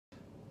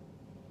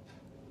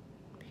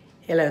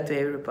Hello to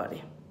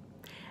everybody.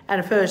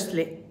 And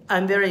firstly,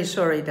 I'm very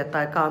sorry that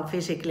I can't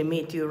physically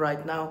meet you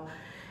right now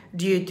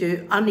due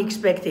to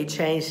unexpected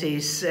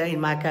changes in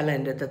my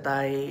calendar that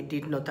I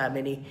did not have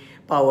any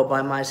power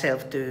by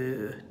myself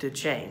to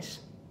change.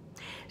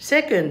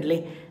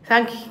 Secondly,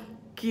 thank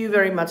you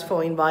very much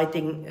for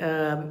inviting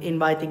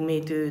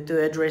me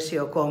to address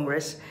your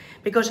Congress,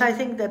 because I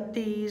think that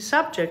the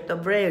subject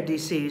of rare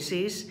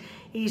diseases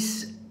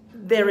is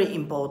very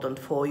important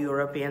for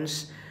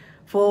Europeans,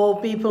 for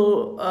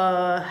people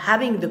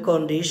having the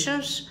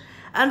conditions,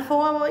 and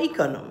for our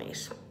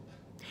economies.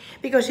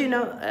 Because, you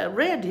know,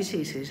 rare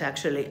diseases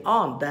actually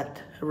aren't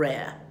that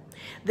rare.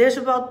 There's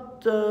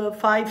about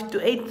 5,000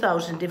 to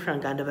 8,000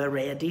 different kind of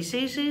rare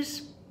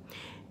diseases,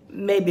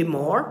 maybe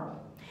more.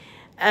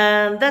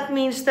 And that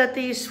means that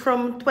is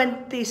from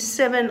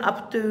 27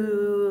 up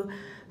to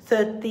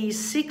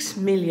 36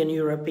 million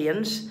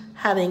Europeans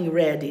having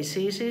rare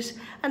diseases,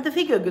 and the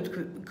figure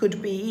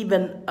could be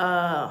even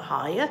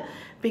higher,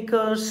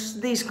 because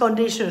these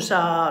conditions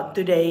are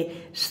today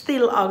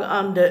still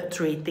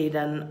undertreated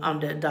and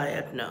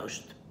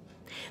underdiagnosed.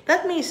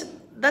 That means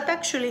that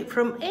actually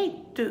from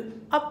 8 to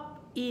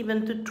up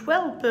even to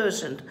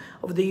 12%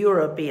 of the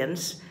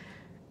Europeans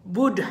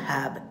would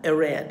have a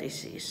rare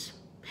disease.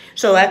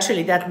 So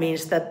actually that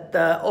means that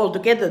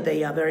altogether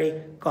they are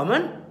very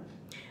common,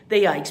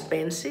 they are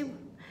expensive,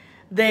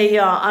 they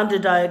are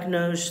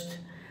underdiagnosed,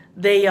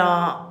 they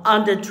are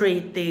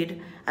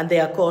undertreated, and they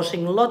are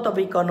causing a lot of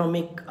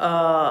economic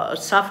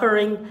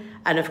suffering,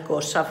 and of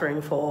course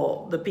suffering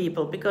for the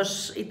people,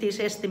 because it is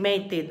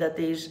estimated that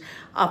it is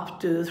up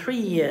to 3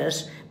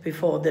 years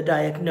before the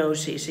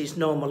diagnosis is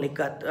normally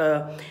get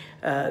to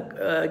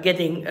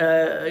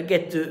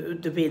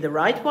be the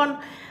right one.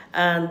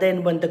 And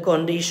then when the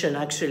condition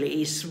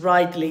actually is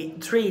rightly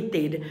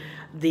treated,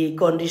 the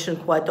condition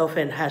quite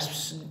often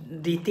has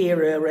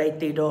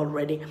deteriorated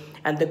already,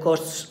 and the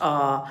costs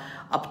are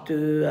up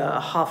to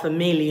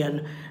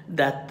 500,000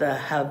 that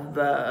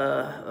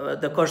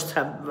the costs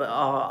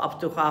are up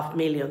to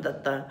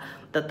 500,000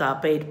 that are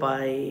paid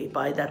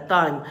by that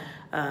time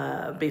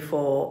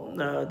before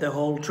the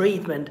whole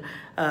treatment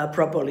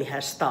properly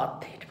has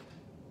started.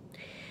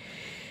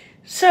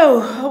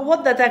 So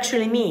what that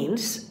actually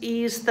means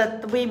is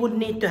that we would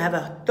need to have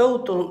a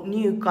total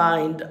new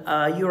kind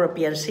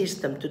European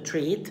system to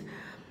treat,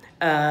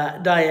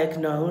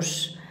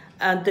 diagnose,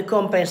 and to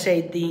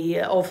compensate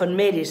the orphan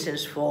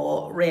medicines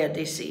for rare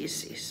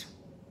diseases.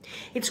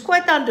 It's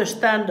quite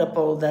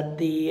understandable that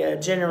the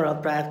general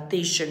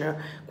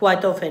practitioner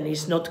quite often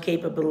is not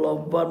capable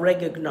of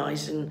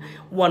recognizing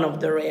one of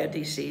the rare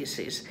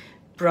diseases,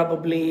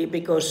 probably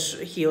because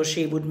he or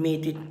she would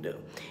meet it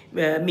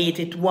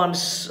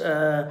once,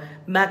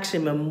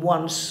 maximum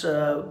once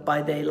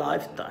by their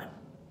lifetime.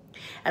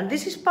 And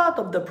this is part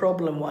of the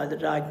problem why the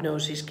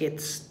diagnosis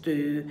gets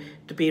to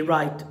be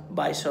right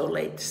by so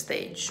late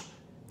stage.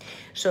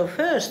 So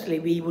firstly,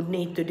 we would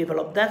need to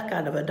develop that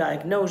kind of a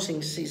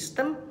diagnosing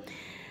system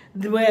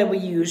where we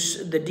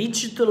use the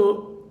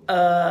digital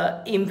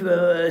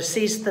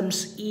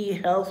systems,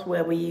 e-health,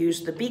 where we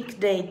use the big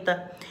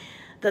data,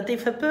 that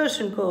if a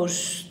person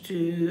goes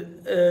to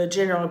a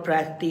general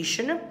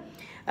practitioner,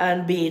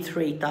 and be it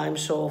 3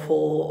 times or 4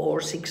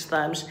 or 6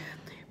 times,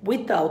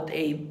 without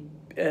a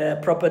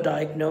proper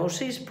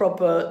diagnosis,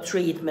 proper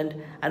treatment,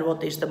 and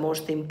what is the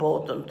most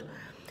important,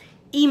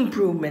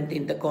 improvement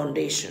in the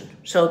condition,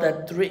 so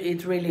that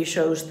it really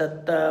shows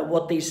that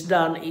what is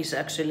done is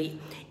actually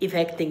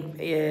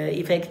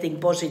affecting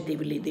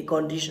positively the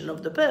condition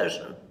of the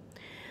person,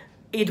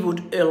 it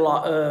would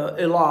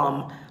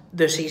alarm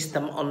the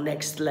system on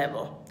next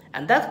level.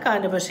 And that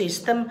kind of a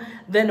system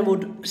then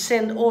would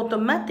send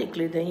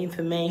automatically the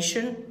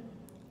information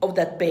of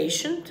that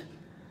patient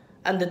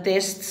and the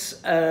tests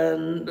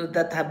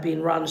that have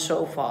been run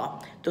so far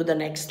to the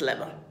next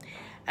level.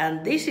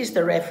 And this is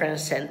the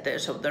reference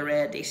centers of the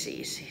rare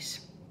diseases.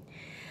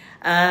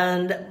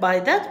 And by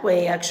that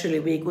way, actually,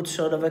 we could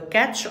sort of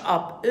catch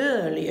up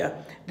earlier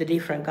the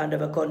different kind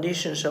of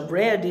conditions of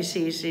rare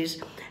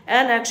diseases,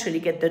 and actually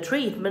get the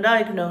treatment,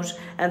 diagnose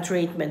and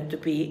treatment to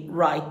be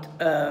right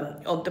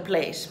on the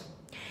place.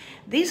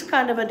 These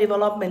kind of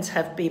developments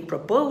have been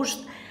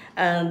proposed,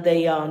 and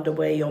they are on the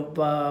way of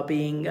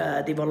being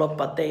developed,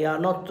 but they are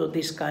not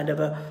this kind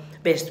of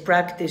best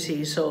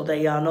practices, so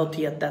they are not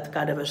yet that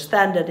kind of a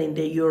standard in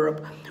the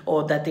Europe,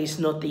 or that is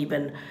not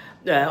even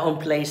on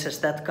place as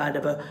that kind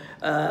of a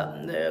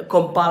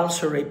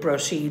compulsory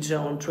procedure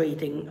on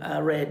treating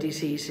rare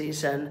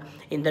diseases. And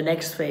in the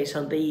next phase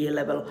on the EU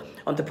level,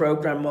 on the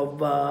program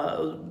of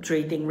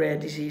treating rare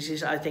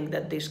diseases, I think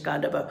that this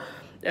kind of a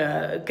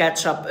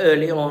catch up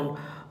early on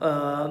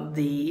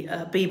the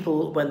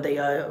people when they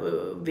are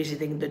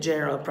visiting the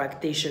general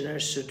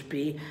practitioners should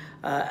be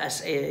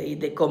as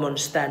the common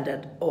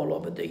standard all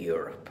over the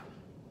Europe.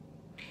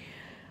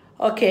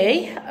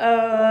 Okay,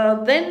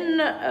 then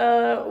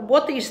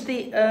what is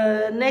the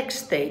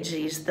next stage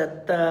is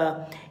that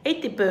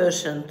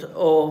 80%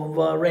 of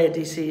rare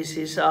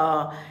diseases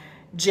are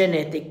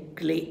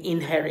genetically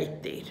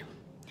inherited.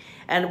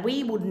 And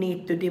we would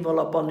need to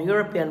develop on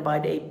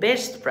European-wide a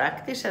best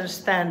practice and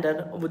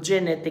standard of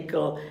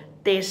genetical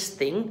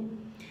testing.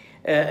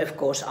 Of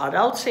course,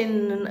 adults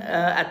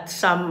at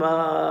some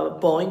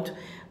point,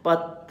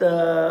 but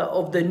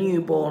of the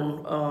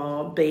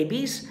newborn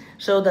babies,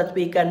 so that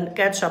we can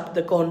catch up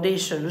the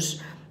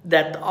conditions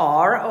that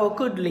are or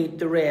could lead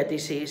to rare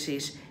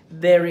diseases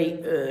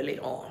very early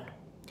on.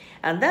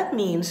 And that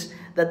means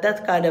that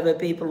that kind of a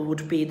people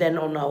would be then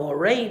on our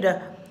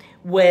radar,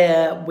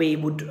 where we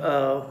would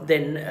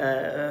then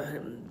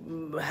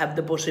have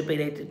the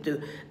possibility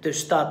to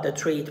start the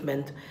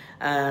treatment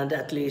and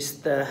at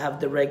least have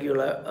the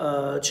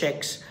regular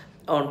checks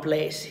on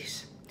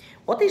places.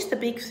 What is the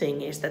big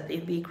thing is that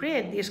if we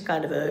create this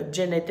kind of a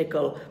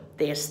genetical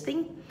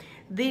testing,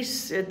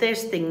 this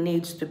testing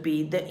needs to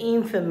be the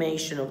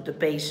information of the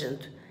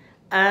patient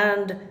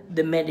and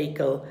the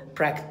medical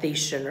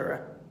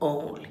practitioner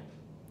only.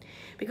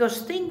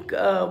 Because think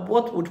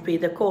what would be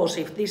the cause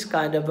if this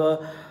kind of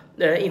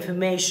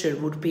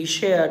information would be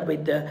shared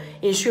with the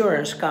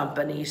insurance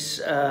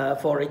companies,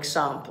 for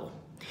example.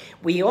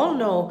 We all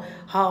know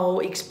how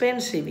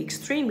expensive,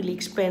 extremely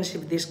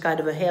expensive, this kind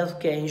of a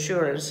healthcare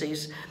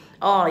insurances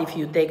are if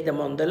you take them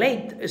on the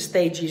late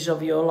stages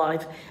of your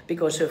life,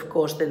 because of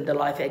course then the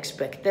life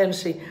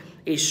expectancy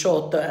is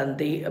shorter and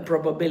the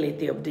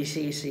probability of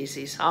diseases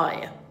is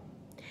higher.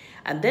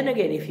 And then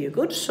again, if you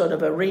could sort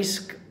of a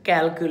risk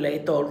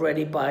calculate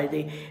already by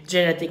the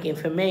genetic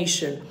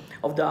information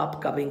of the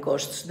upcoming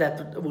costs,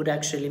 that would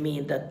actually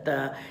mean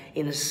that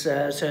in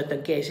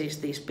certain cases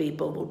these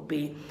people would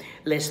be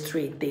less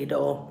treated,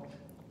 or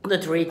the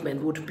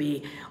treatment would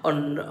be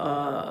on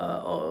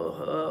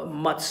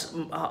much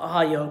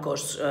higher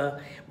costs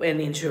when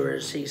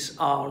insurances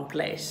are in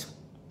place.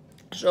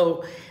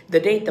 So the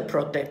data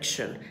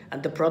protection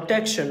and the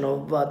protection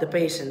of the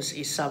patients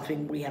is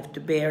something we have to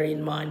bear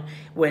in mind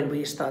when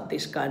we start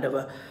this kind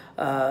of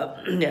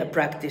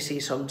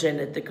practices on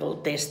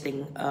genetical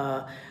testing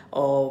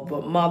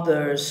of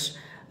mothers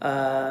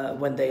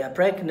when they are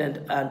pregnant,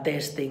 and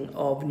testing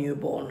of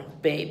newborn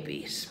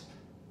babies.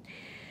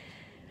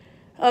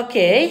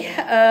 Okay,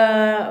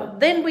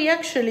 then we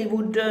actually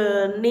would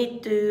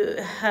need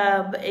to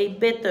have a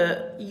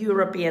better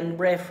European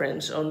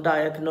reference on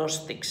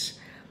diagnostics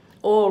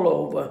all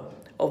over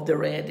of the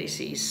rare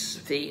disease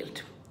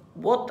field.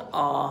 What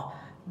are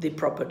the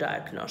proper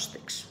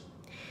diagnostics?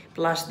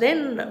 Plus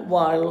then,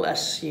 while,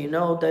 as you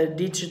know, the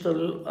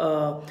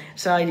digital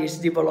side is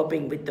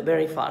developing with a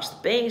very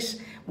fast pace,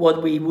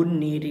 what we would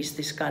need is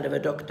this kind of a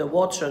Dr.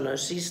 Watson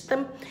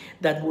system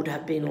that would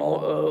have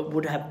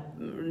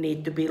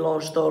need to be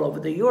launched all over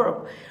the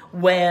Europe,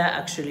 where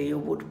actually you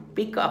would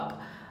pick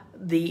up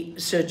the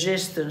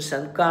suggestions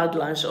and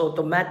guidelines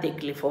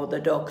automatically for the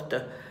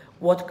doctor.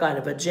 What kind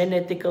of a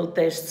genetical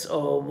tests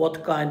or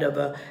what kind of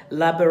a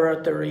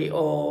laboratory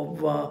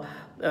or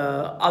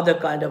other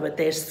kind of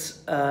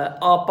tests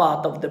are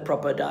part of the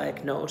proper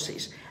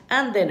diagnosis.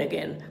 And then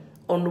again,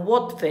 on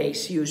what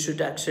phase you should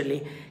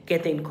actually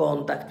get in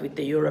contact with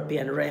the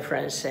European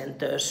reference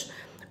centers,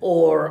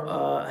 or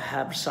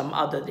have some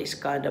other this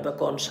kind of a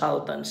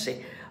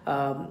consultancy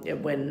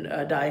when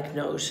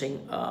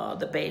diagnosing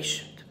the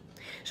patient.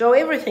 So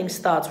everything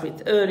starts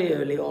with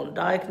early on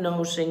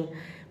diagnosing,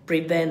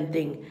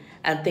 preventing,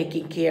 and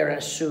taking care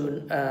as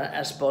soon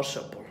as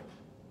possible.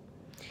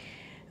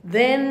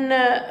 Then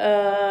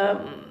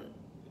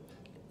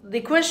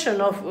the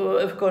question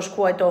of course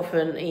quite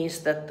often is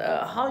that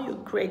how you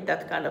create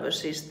that kind of a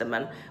system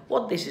and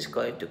what this is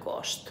going to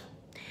cost.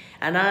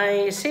 And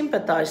I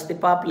sympathize the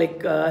public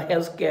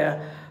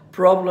healthcare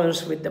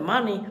problems with the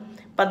money,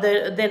 but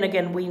then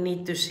again we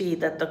need to see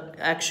that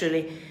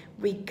actually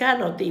we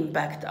cannot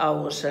impact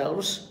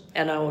ourselves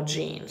and our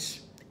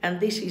genes. And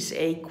this is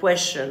a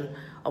question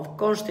of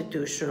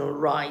constitutional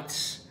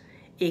rights,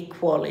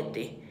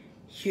 equality,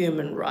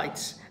 human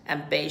rights,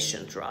 and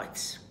patient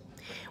rights.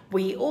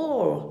 We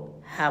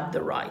all have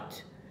the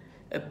right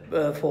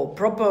for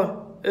proper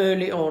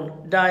early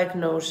on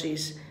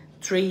diagnosis,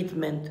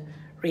 treatment,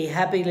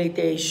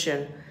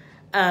 rehabilitation,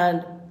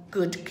 and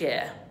good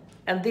care.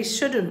 And this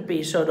shouldn't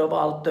be sort of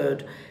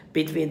altered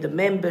between the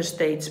member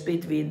states,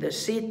 between the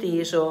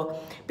cities, or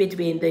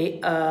between the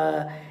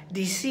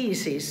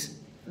diseases.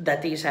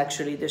 That is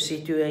actually the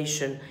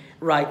situation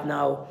right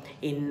now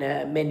in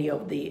many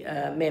of the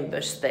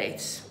member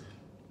states.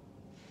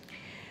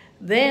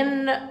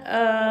 Then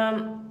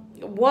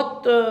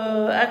what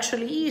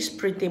actually is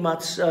pretty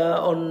much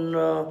on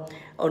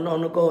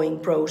ongoing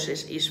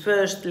process is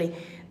firstly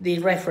the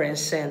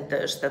reference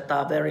centers that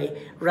are very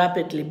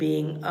rapidly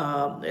being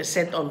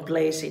set on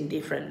place in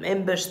different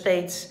member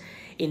states,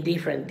 in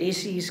different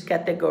disease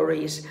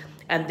categories,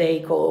 and their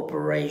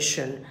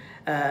cooperation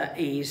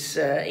is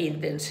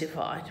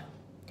intensified.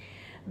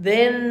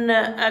 Then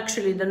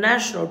actually the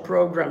national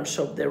programs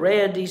of the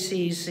rare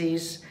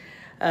diseases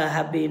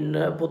have been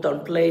put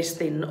on place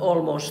in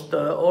almost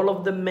all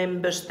of the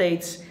member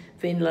states.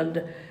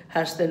 Finland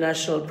has the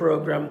national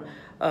program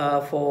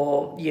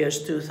for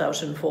years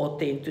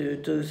 2014 to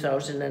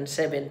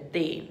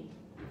 2017.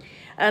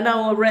 And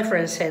our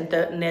reference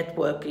center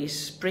network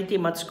is pretty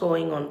much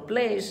going on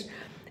place,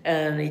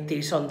 and it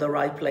is on the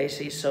right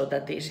places, so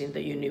that is in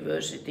the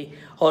university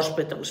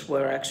hospitals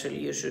where actually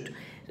you should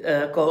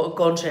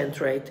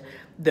concentrate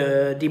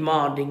the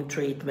demanding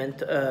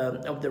treatment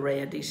of the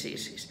rare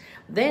diseases.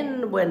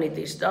 Then when it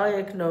is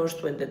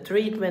diagnosed, when the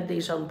treatment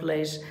is on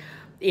place,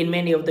 in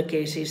many of the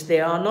cases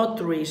there are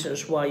not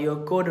reasons why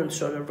you couldn't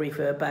sort of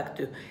refer back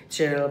to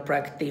general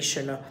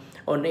practitioner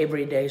on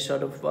everyday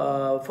sort of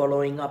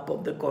following up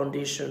of the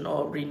condition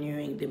or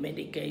renewing the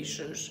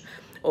medications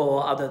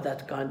or other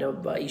that kind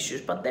of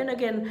issues. But then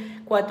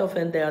again, quite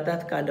often there are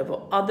that kind of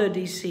other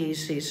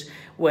diseases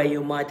where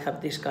you might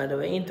have this kind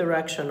of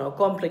interaction or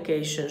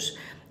complications,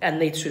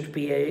 and it should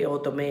be a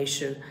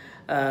automation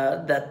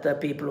that the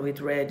people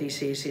with rare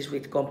diseases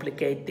with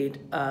complicated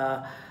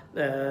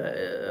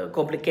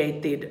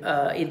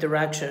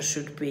interactions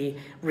should be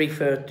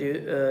referred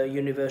to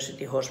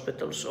university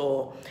hospitals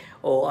or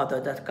other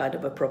that kind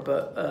of a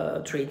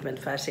proper treatment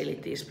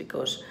facilities,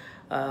 because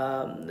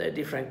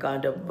different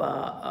kind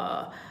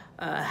of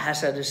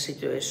hazardous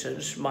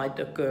situations might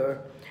occur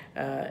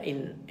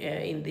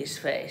in this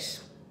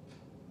phase.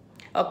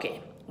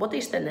 Okay, what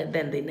is then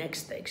the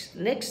next stage?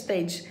 Next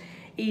stage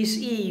is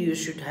EU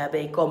should have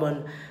a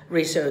common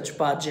research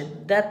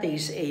budget that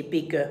is a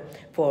bigger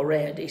for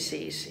rare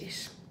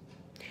diseases.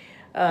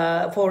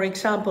 For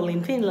example,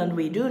 in Finland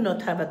we do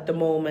not have at the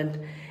moment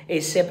a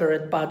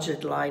separate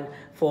budget line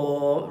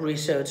for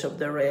research of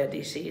the rare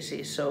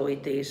diseases, so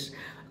it is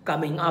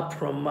coming up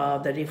from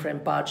the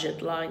different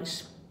budget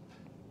lines.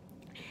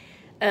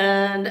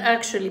 And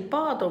actually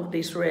part of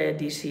this rare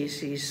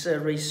diseases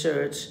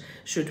research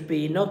should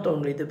be not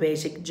only the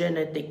basic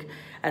genetic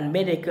and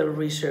medical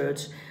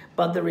research,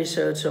 but the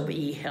research of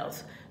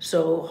e-health.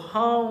 So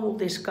how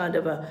this kind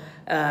of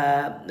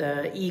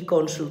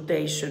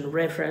e-consultation,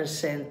 reference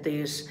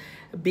centers,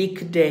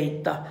 big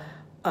data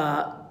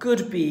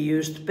could be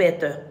used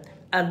better,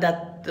 and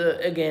that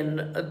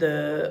again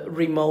the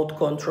remote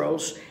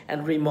controls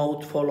and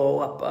remote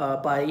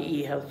follow-up by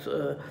e-health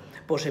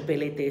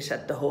possibilities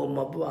at the home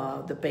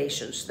of the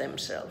patients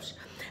themselves.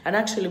 And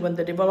actually when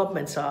the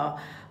developments are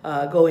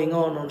going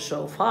on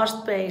so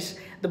fast pace,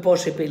 the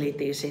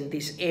possibilities in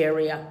this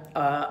area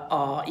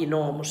are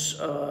enormous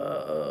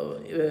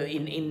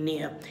in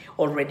near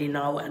already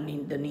now and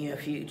in the near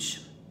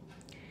future.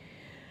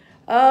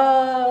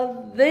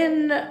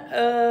 Then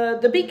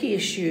the big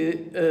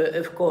issue,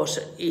 of course,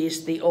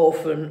 is the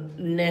orphan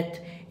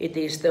net. It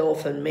is the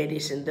orphan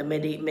medicine, the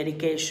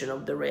medication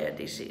of the rare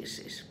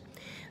diseases.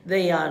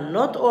 They are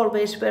not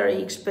always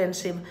very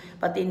expensive,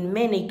 but in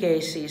many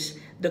cases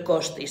the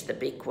cost is the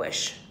big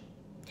question.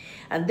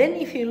 And then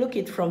if you look at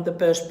it from the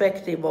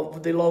perspective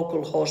of the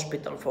local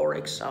hospital, for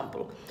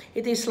example,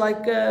 it is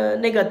like a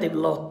negative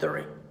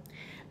lottery.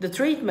 The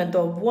treatment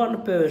of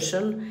one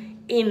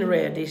person in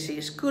rare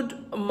disease could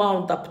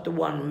amount up to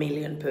 1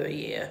 million per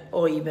year,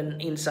 or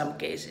even in some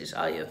cases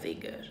higher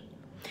figures.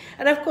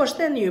 And of course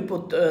then you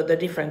put the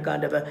different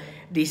kind of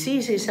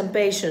diseases and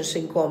patients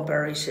in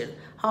comparison.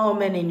 How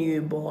many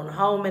newborn,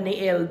 how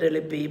many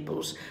elderly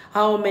peoples,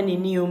 how many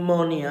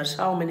pneumonias,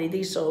 how many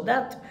this or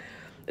that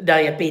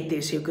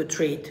diabetes you could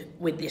treat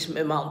with this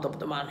amount of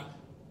the money.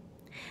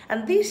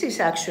 And this is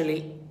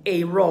actually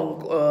a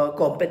wrong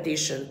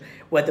competition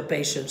where the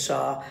patients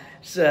are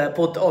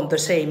put on the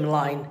same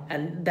line,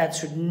 and that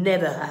should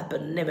never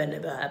happen, never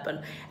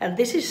happen. And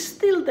this is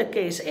still the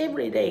case,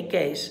 everyday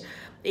case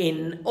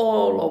in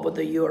all over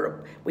the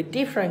Europe with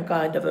different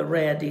kind of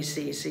rare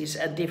diseases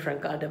and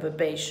different kind of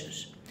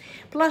patients.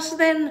 Plus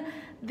then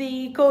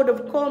the code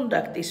of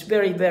conduct is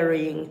very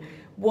varying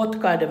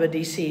what kind of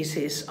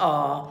diseases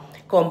are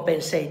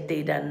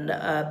compensated and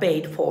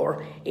paid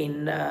for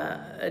in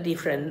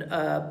different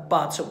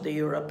parts of the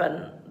Europe,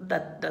 and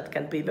that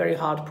can be very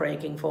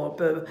heartbreaking for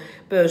a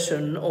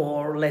person,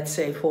 or let's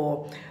say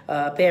for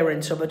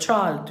parents of a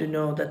child, to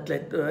know that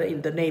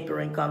in the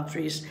neighboring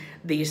countries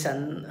these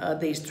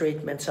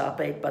treatments are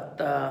paid,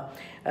 but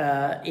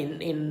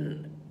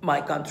in my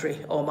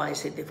country or my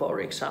city,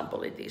 for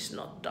example, it is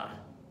not done.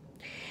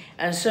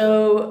 And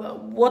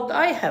so what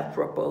I have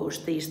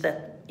proposed is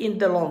that in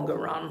the longer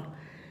run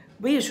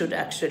we should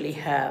actually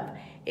have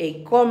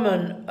a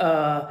common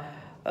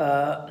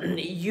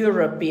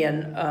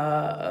European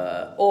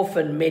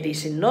orphan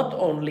medicine, not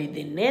only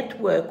the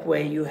network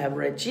where you have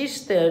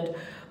registered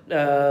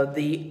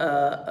the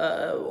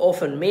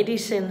orphan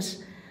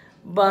medicines,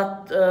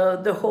 but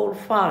the whole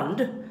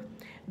fund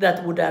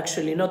that would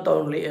actually not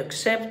only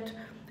accept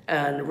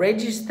and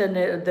register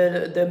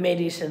the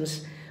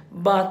medicines,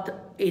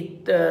 but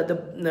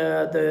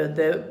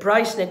the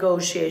price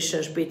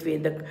negotiations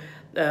between the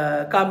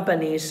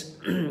companies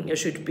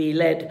should be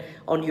led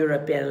on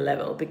European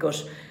level,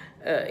 because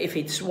if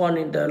it's one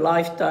in the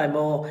lifetime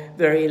or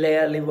very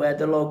rarely where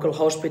the local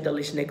hospital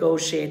is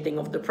negotiating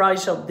of the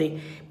price of the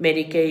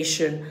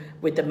medication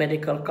with the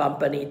medical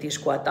company, it is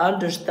quite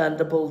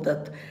understandable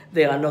that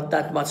there are not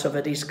that much of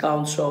a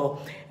discount, so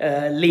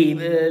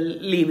leave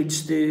it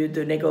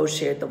to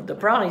negotiate of the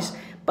price.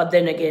 But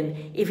then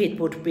again, if it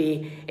would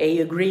be an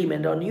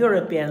agreement on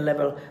European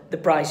level, the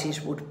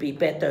prices would be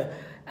better.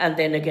 And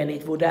then again,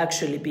 it would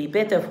actually be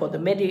better for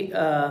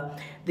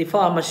the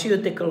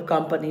pharmaceutical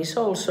companies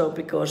also,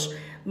 because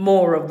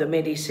more of the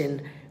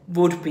medicine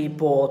would be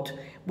bought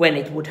when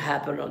it would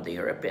happen on the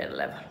European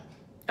level.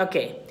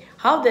 Okay,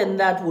 how then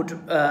that would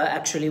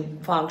actually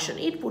function?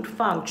 It would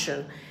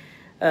function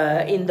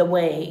in the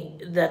way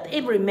that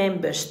every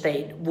member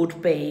state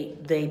would pay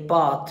their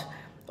part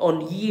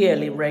on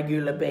yearly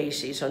regular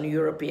basis on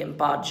European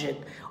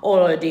budget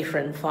or a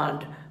different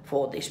fund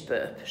for this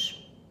purpose.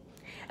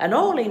 And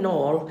all in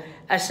all,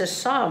 as a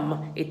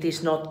sum, it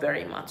is not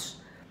very much.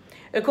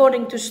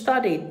 According to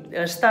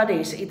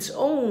studies, it's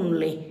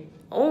only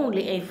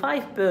a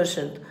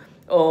 5%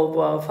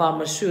 of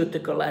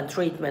pharmaceutical and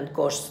treatment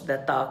costs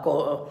that are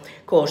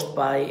caused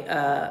by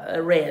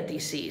rare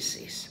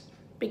diseases.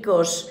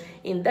 Because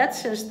in that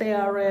sense they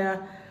are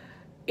rare,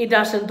 it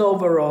doesn't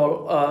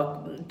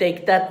overall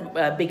take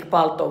that big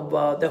part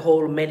of the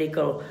whole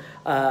medical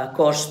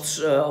costs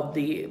of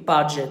the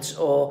budgets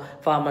or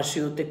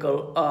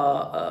pharmaceutical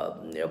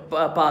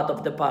part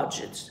of the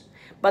budgets.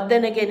 But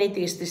then again, it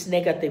is this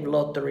negative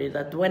lottery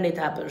that when it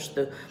happens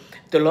to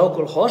the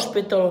local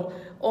hospital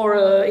or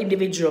an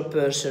individual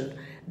person,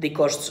 the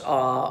costs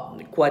are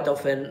quite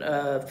often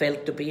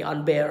felt to be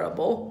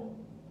unbearable.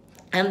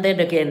 And then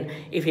again,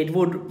 if it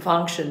would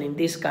function in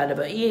this kind of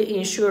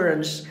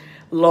insurance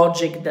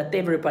logic that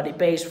everybody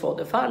pays for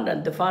the fund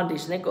and the fund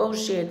is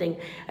negotiating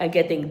and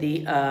getting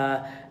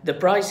the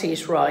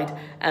prices right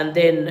and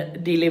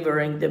then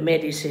delivering the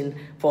medicine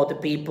for the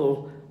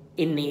people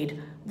in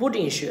need, would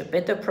ensure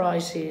better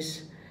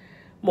prices,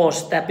 more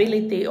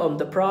stability on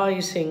the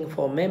pricing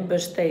for member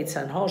states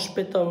and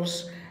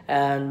hospitals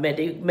and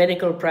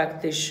medical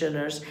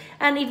practitioners,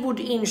 and it would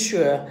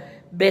ensure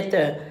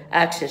better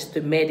access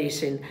to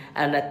medicine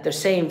and at the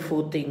same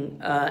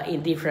footing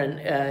in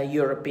different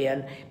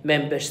European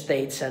member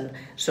states, and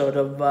sort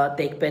of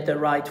take better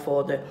right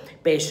for the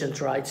patient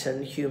rights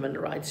and human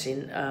rights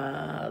in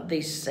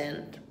this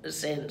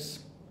sense.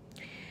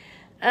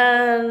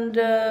 And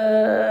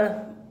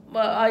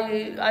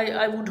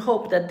I would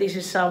hope that this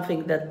is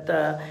something that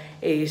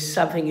is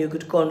something you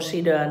could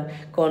consider, and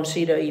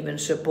consider even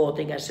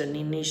supporting as an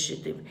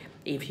initiative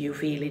if you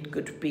feel it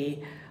could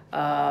be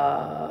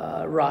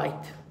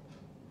right.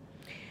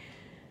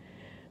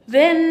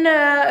 Then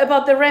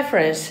about the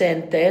reference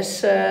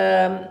centers,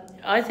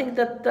 I think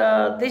that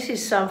this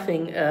is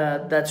something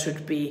that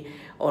should be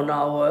on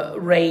our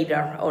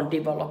radar on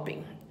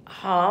developing.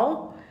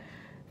 How?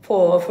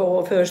 For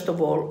first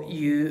of all,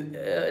 you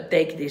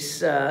take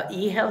this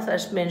e-health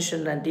as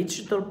mentioned and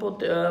digital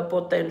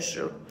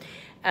potential,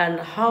 and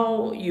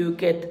how you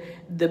get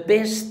the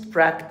best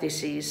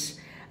practices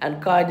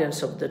and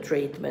guidance of the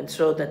treatment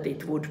so that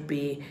it would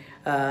be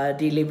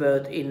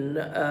delivered in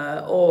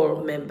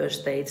all member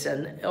states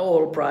and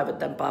all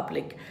private and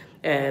public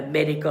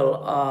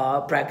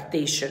medical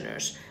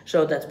practitioners,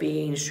 so that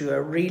we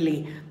ensure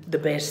really the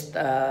best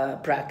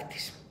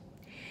practice.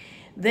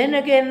 Then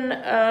again,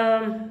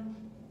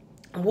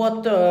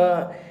 what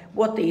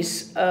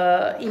is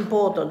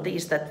important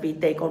is that we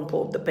take on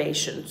board the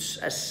patients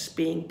as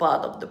being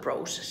part of the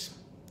process.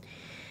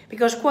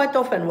 Because quite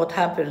often what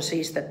happens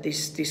is that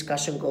this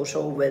discussion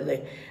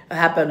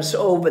happens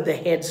over the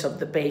heads of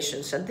the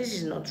patients, and this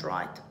is not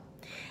right.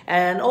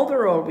 And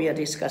overall we are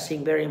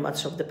discussing very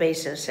much of the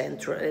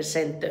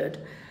patient-centered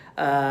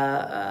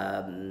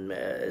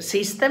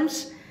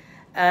systems.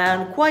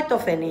 And quite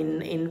often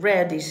in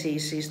rare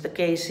diseases, the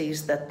case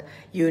is that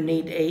you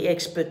need a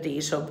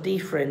expertise of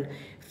different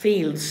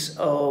fields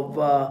of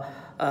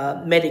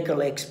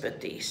medical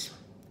expertise.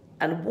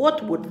 And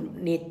what would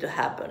need to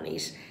happen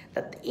is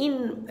that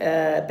in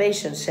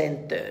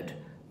patient-centered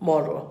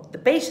model, the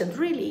patient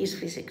really is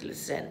physically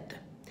centered.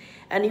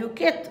 And you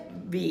get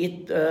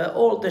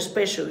all the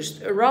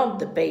specialists around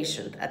the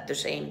patient at the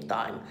same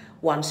time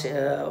once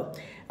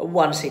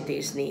it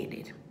is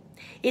needed.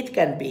 It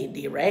can be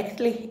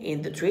directly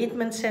in the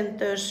treatment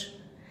centers,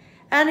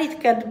 and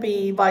it can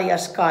be via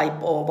Skype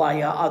or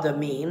via other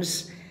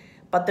means,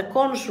 but the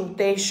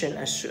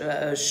consultation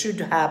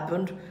should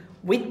happen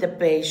with the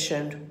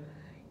patient,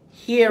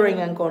 hearing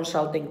and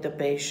consulting the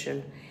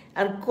patient,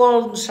 and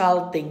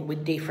consulting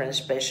with different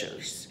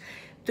specialists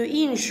to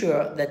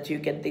ensure that you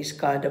get this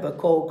kind of a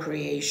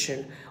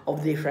co-creation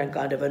of different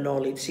kind of a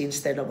knowledge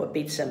instead of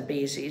bits and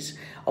pieces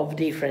of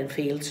different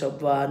fields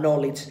of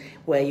knowledge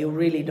where you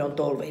really don't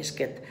always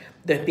get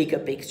the bigger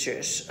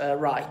pictures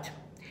right.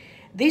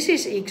 This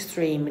is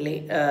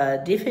extremely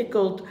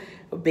difficult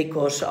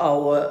because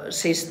our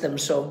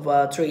systems of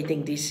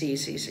treating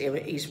diseases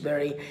is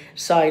very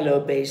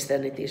silo-based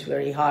and it is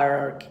very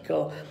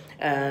hierarchical,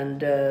 and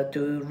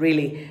to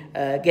really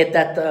get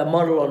that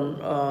model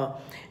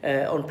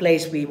on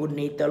place, we would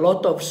need a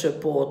lot of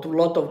support, a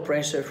lot of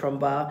pressure from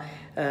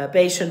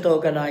patient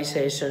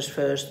organizations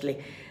firstly,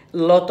 a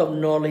lot of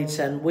knowledge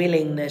and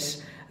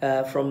willingness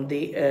from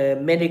the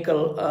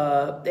medical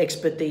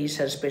expertise,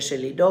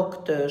 especially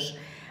doctors,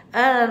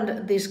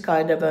 and this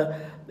kind of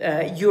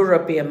a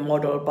European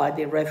model by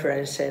the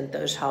reference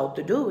centers how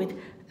to do it,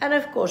 and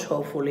of course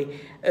hopefully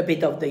a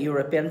bit of the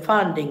European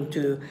funding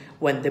too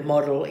when the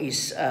model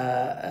is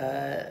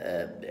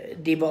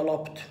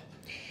developed.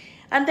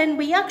 And then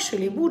we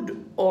actually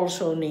would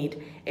also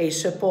need a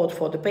support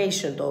for the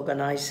patient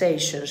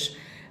organizations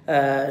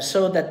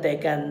so that they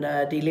can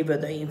deliver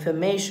the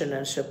information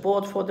and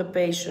support for the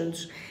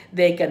patients.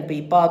 They can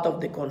be part of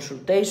the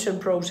consultation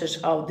process,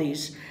 how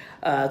these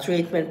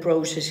treatment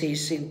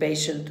processes in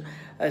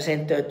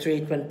patient-centered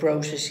treatment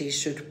processes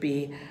should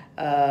be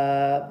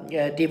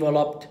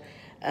developed,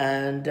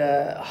 and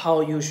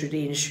how you should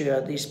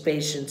ensure this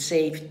patient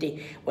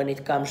safety when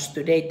it comes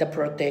to data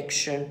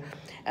protection,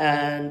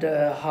 and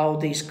how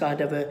these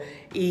kind of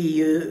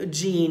EU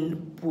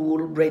gene pool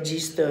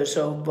registers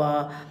of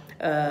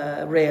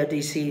rare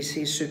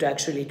diseases should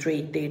actually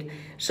treated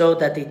so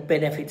that it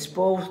benefits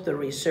both the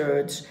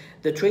research,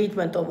 the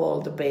treatment of all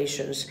the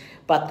patients,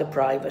 but the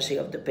privacy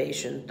of the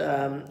patient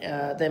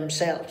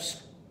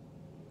themselves.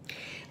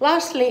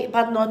 Lastly,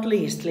 but not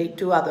leastly,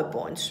 two other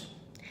points.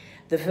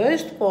 The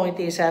first point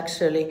is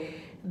actually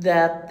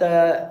that,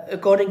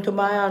 according to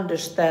my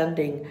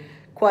understanding,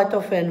 quite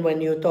often when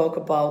you talk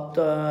about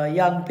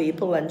young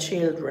people and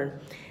children,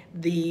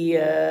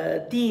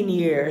 the teen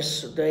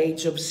years, the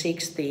age of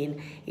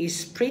 16,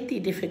 is pretty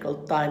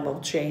difficult time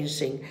of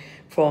changing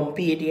from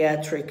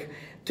pediatric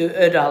to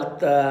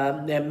adult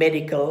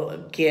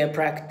medical care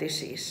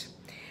practices.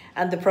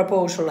 And the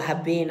proposal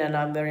have been, and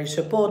I'm very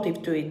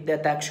supportive to it,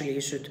 that actually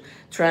you should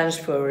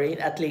transfer it,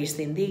 at least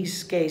in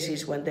these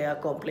cases when they are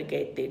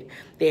complicated,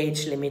 the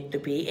age limit to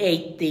be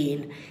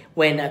 18,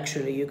 when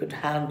actually you could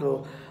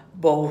handle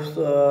both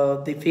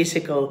the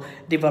physical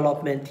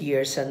development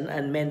years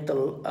and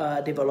mental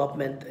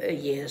development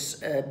years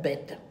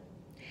better.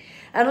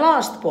 And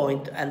last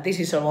point, and this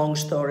is a long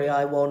story,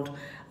 I won't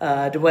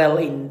dwell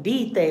in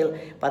detail,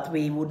 but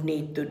we would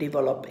need to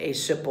develop a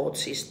support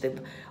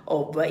system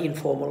of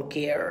informal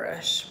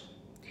carers.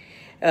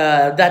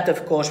 That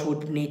of course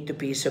would need to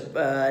be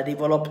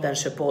developed and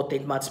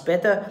supported much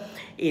better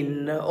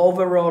in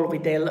overall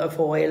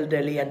for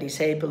elderly and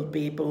disabled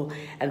people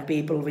and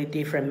people with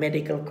different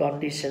medical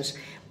conditions,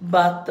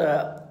 but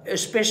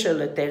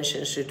special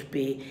attention should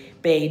be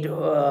paid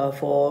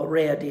for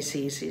rare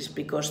diseases,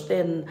 because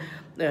then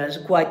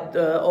quite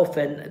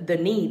often the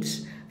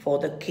needs for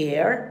the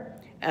care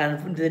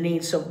and the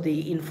needs of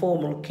the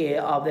informal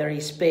care are very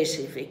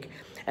specific.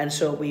 And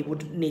so we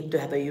would need to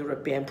have a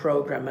European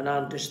program and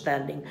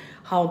understanding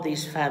how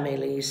these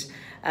families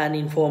and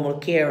informal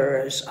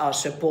carers are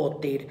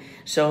supported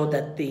so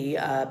that the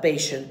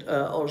patient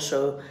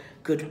also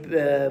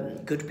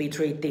could be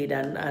treated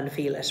and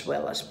feel as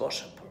well as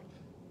possible.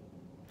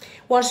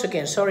 Once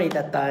again, sorry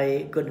that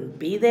I couldn't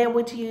be there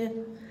with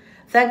you.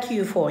 Thank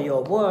you for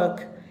your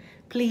work.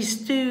 Please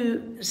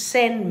do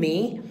send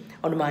me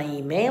on my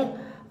email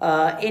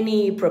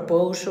any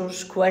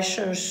proposals,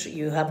 questions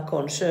you have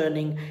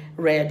concerning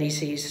rare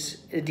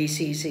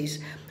diseases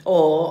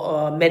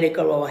or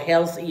medical or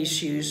health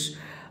issues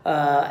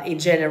in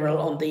general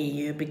on the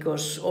EU,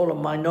 because all of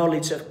my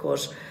knowledge, of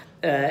course,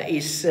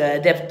 is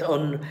depth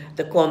on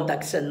the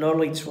contacts and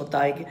knowledge what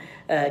I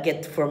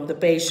get from the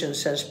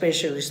patients and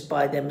specialists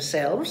by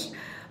themselves.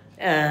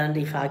 And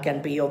if I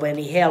can be of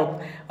any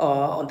help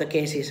on the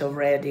cases of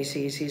rare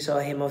diseases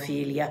or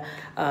hemophilia,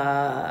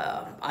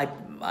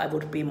 I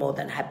would be more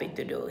than happy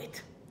to do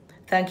it.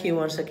 Thank you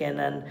once again,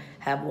 and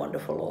have a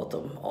wonderful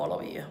autumn, all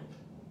of you.